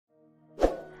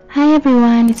Hi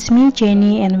everyone, it's me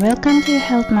Jenny and welcome to your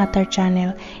Health Matter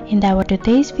channel. In our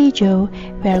today's video,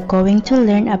 we are going to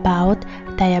learn about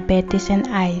diabetes and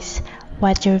eyes.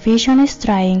 What your vision is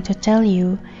trying to tell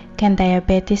you. Can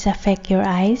diabetes affect your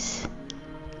eyes?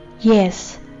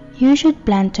 Yes, you should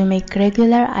plan to make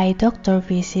regular eye doctor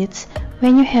visits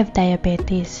when you have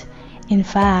diabetes. In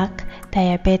fact,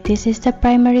 diabetes is the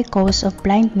primary cause of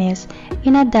blindness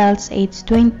in adults aged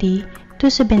 20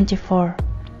 to 74.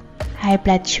 High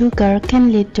blood sugar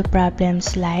can lead to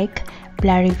problems like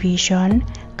blurry vision,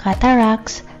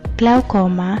 cataracts,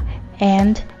 glaucoma,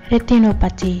 and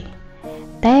retinopathy.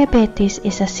 Diabetes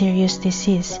is a serious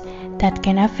disease that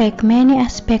can affect many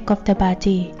aspects of the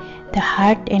body, the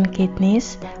heart and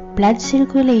kidneys, blood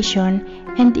circulation,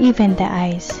 and even the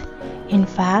eyes. In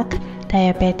fact,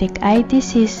 diabetic eye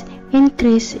disease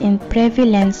increased in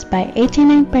prevalence by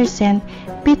 89%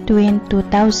 between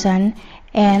 2000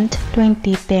 and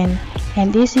 2010,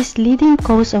 and this is leading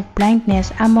cause of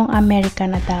blindness among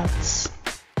American adults.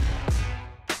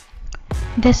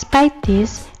 Despite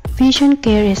this, vision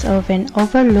care is often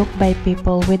overlooked by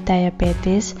people with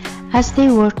diabetes as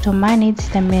they work to manage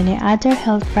the many other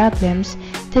health problems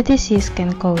the disease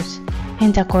can cause.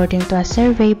 And according to a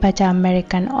survey by the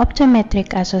American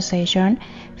Optometric Association,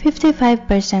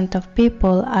 55% of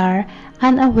people are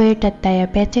unaware that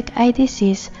diabetic eye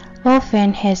disease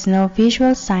often has no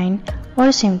visual sign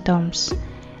or symptoms.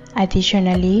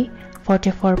 Additionally,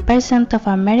 44% of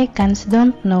Americans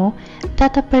don't know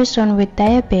that a person with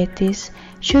diabetes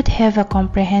should have a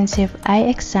comprehensive eye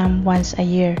exam once a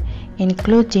year,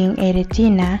 including a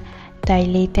retina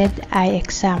dilated eye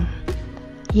exam.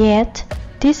 Yet,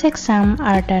 these exams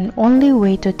are the only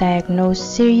way to diagnose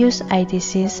serious eye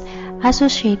disease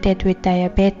associated with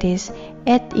diabetes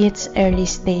at its early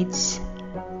stage.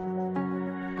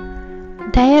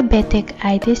 Diabetic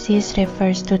eye disease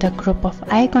refers to the group of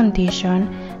eye conditions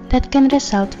that can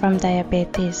result from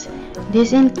diabetes.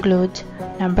 These include: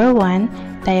 number 1,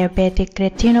 diabetic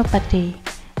retinopathy.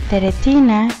 The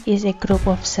retina is a group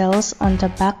of cells on the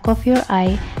back of your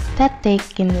eye that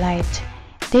take in light.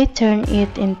 They turn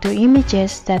it into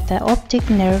images that the optic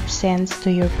nerve sends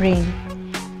to your brain.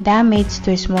 Damage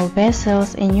to small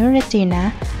vessels in your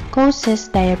retina causes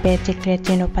diabetic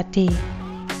retinopathy.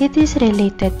 It is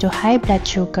related to high blood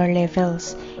sugar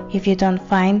levels. If you don't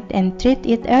find and treat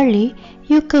it early,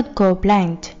 you could go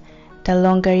blind. The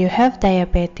longer you have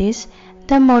diabetes,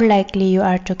 the more likely you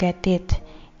are to get it.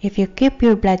 If you keep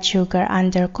your blood sugar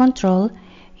under control,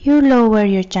 you lower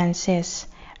your chances.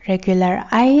 Regular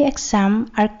eye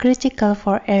exams are critical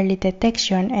for early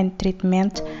detection and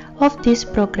treatment of this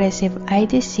progressive eye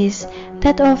disease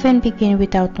that often begin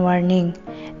without warning.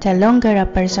 The longer a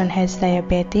person has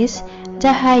diabetes,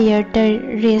 the higher the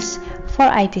risk for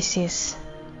eye disease.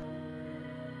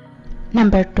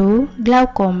 Number 2,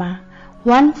 glaucoma.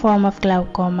 One form of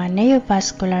glaucoma,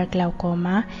 neovascular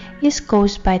glaucoma, is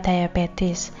caused by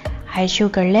diabetes. High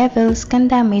sugar levels can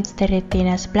damage the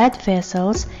retina's blood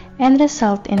vessels and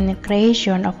result in the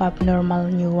creation of abnormal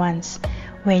new ones.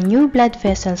 When new blood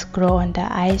vessels grow on the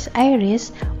eye's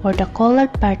iris or the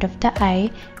colored part of the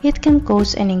eye, it can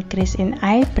cause an increase in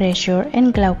eye pressure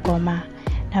and glaucoma.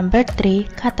 Number 3,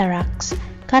 cataracts.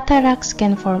 Cataracts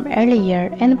can form earlier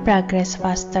and progress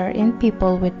faster in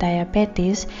people with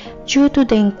diabetes due to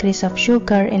the increase of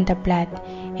sugar in the blood,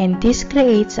 and this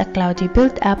creates a cloudy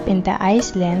buildup in the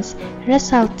eye's lens,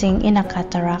 resulting in a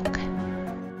cataract.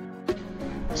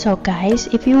 So guys,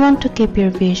 if you want to keep your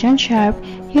vision sharp,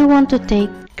 you want to take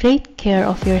great care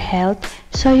of your health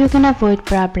so you can avoid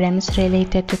problems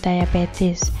related to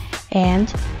diabetes.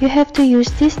 And you have to use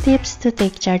these tips to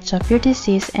take charge of your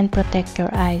disease and protect your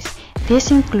eyes.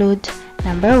 These include: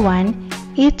 number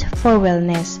 1, eat for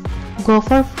wellness. Go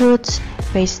for fruits,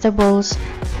 vegetables,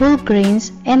 whole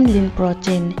grains, and lean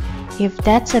protein. If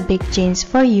that's a big change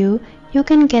for you, you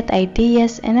can get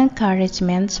ideas and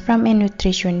encouragements from a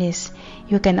nutritionist.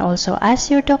 You can also ask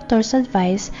your doctor's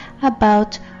advice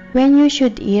about when you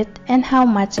should eat and how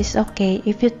much is okay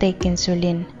if you take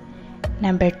insulin.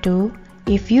 Number 2,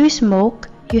 if you smoke,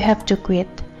 you have to quit.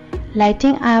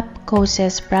 Lighting up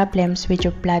causes problems with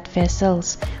your blood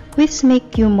vessels, which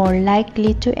make you more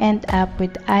likely to end up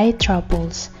with eye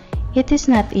troubles. It is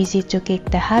not easy to kick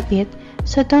the habit,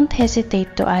 so don't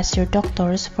hesitate to ask your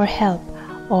doctors for help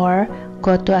or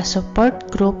go to a support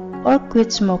group or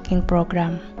quit smoking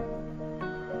program.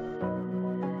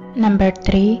 Number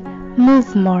 3,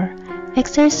 move more.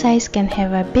 Exercise can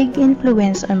have a big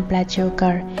influence on blood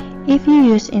sugar. If you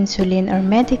use insulin or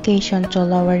medication to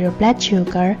lower your blood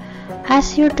sugar,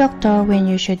 ask your doctor when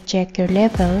you should check your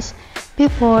levels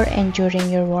before and during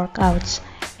your workouts.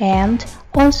 and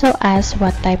also ask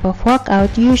what type of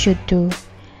workout you should do.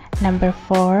 Number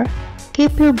 4.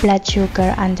 Keep your blood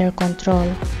sugar under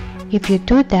control. If you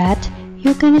do that,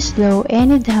 you can slow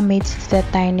any damage to the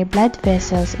tiny blood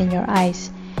vessels in your eyes.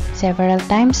 Several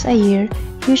times a year,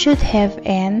 you should have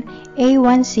an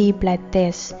A1C blood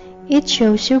test. It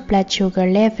shows your blood sugar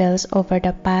levels over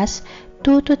the past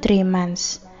 2 to 3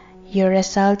 months. Your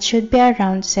results should be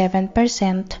around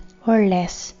 7% or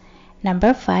less.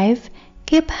 Number 5.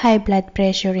 Keep high blood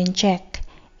pressure in check.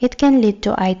 It can lead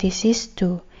to eye disease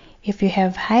too. If you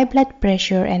have high blood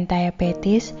pressure and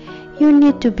diabetes, you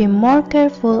need to be more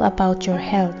careful about your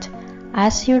health.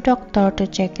 Ask your doctor to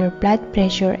check your blood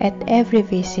pressure at every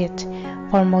visit.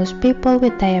 For most people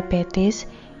with diabetes,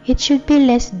 it should be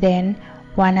less than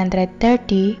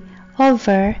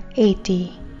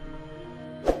 130/80.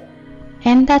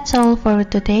 And that's all for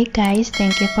today, guys.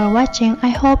 Thank you for watching. I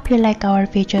hope you like our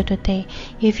video today.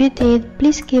 If you did,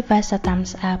 please give us a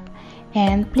thumbs up.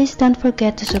 And please don't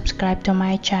forget to subscribe to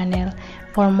my channel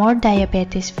for more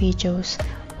diabetes videos.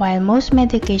 While most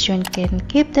medication can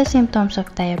keep the symptoms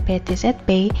of diabetes at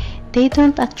bay, they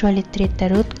don't actually treat the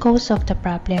root cause of the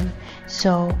problem.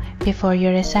 So, before you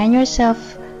resign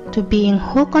yourself to being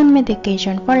hooked on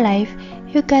medication for life,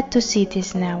 you got to see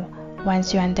this now.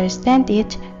 Once you understand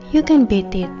it, you can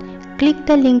beat it. Click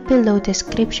the link below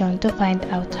description to find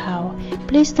out how.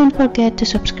 Please don't forget to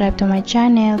subscribe to my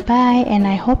channel. Bye, and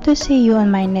I hope to see you on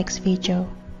my next video.